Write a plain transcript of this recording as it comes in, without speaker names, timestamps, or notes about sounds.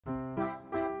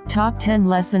Top 10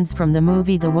 Lessons from the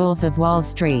movie The Wolf of Wall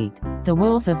Street. The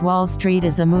Wolf of Wall Street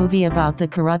is a movie about the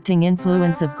corrupting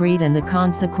influence of greed and the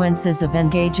consequences of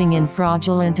engaging in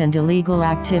fraudulent and illegal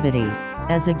activities,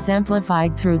 as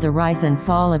exemplified through the rise and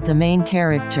fall of the main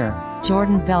character,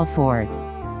 Jordan Belfort.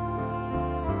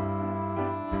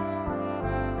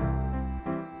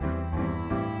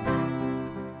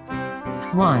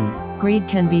 Greed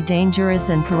can be dangerous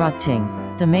and corrupting.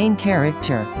 The main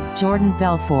character, Jordan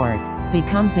Belfort,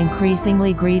 becomes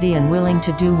increasingly greedy and willing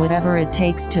to do whatever it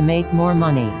takes to make more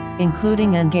money,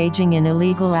 including engaging in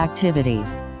illegal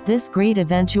activities. This greed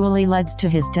eventually leads to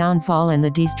his downfall and the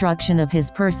destruction of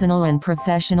his personal and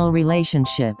professional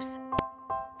relationships.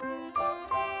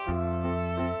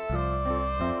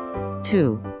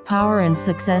 2. Power and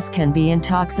success can be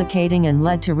intoxicating and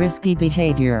lead to risky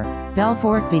behavior.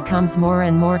 Belfort becomes more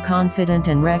and more confident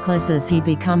and reckless as he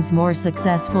becomes more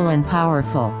successful and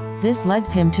powerful. This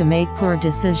leads him to make poor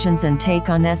decisions and take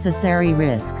unnecessary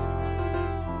risks.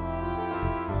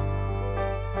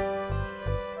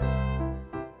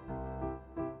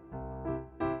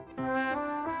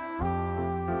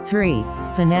 3.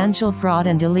 Financial fraud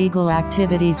and illegal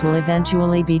activities will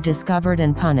eventually be discovered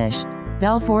and punished.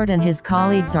 Belfort and his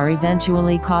colleagues are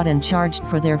eventually caught and charged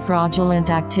for their fraudulent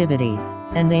activities,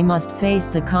 and they must face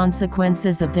the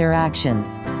consequences of their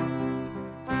actions.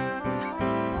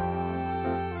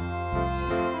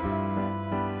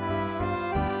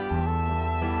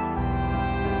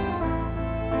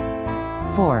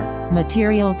 4.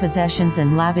 Material possessions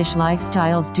and lavish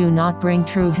lifestyles do not bring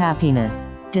true happiness.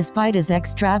 Despite his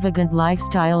extravagant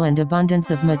lifestyle and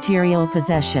abundance of material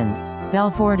possessions,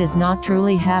 Belfort is not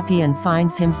truly happy and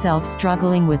finds himself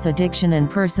struggling with addiction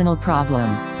and personal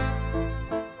problems.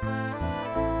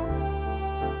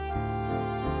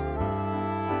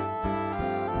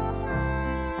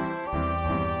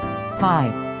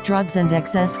 5. Drugs and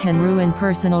excess can ruin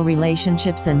personal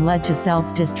relationships and lead to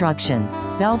self-destruction.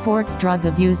 Belfort's drug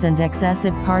abuse and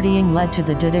excessive partying led to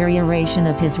the deterioration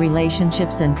of his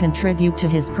relationships and contribute to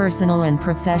his personal and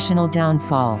professional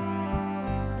downfall.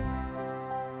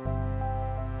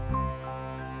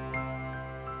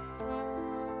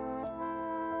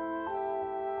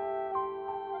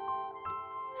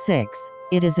 6.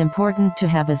 It is important to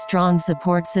have a strong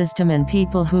support system and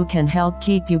people who can help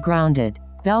keep you grounded.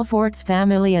 Belfort's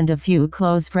family and a few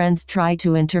close friends try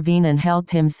to intervene and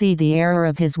help him see the error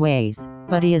of his ways,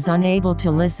 but he is unable to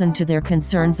listen to their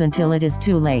concerns until it is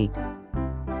too late.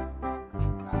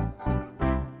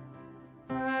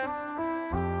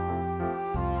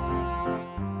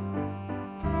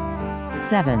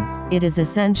 7. It is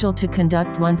essential to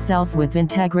conduct oneself with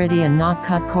integrity and not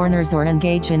cut corners or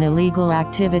engage in illegal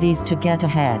activities to get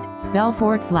ahead.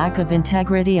 Belfort's lack of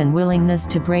integrity and willingness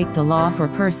to break the law for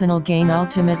personal gain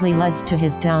ultimately leads to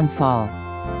his downfall.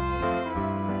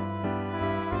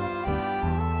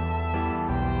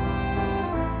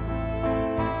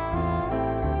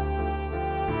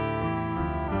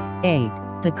 8.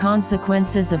 The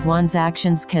consequences of one's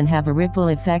actions can have a ripple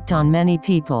effect on many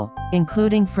people,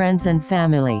 including friends and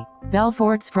family.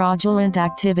 Belfort's fraudulent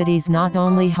activities not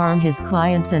only harm his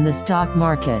clients and the stock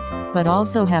market, but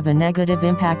also have a negative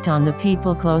impact on the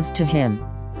people close to him.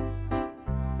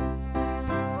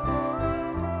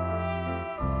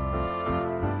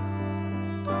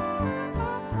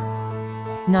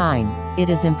 9. It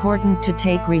is important to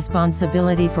take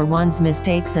responsibility for one's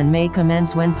mistakes and make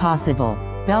amends when possible.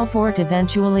 Belfort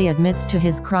eventually admits to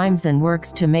his crimes and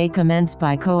works to make amends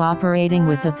by cooperating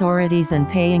with authorities and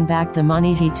paying back the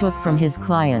money he took from his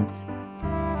clients.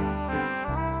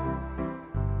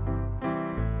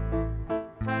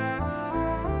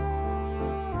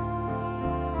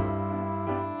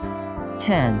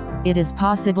 10. It is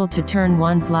possible to turn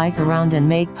one's life around and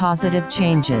make positive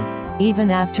changes, even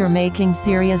after making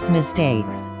serious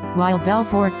mistakes. While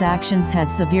Belfort's actions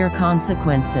had severe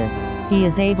consequences, he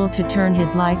is able to turn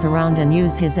his life around and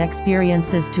use his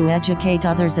experiences to educate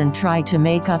others and try to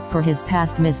make up for his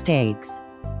past mistakes.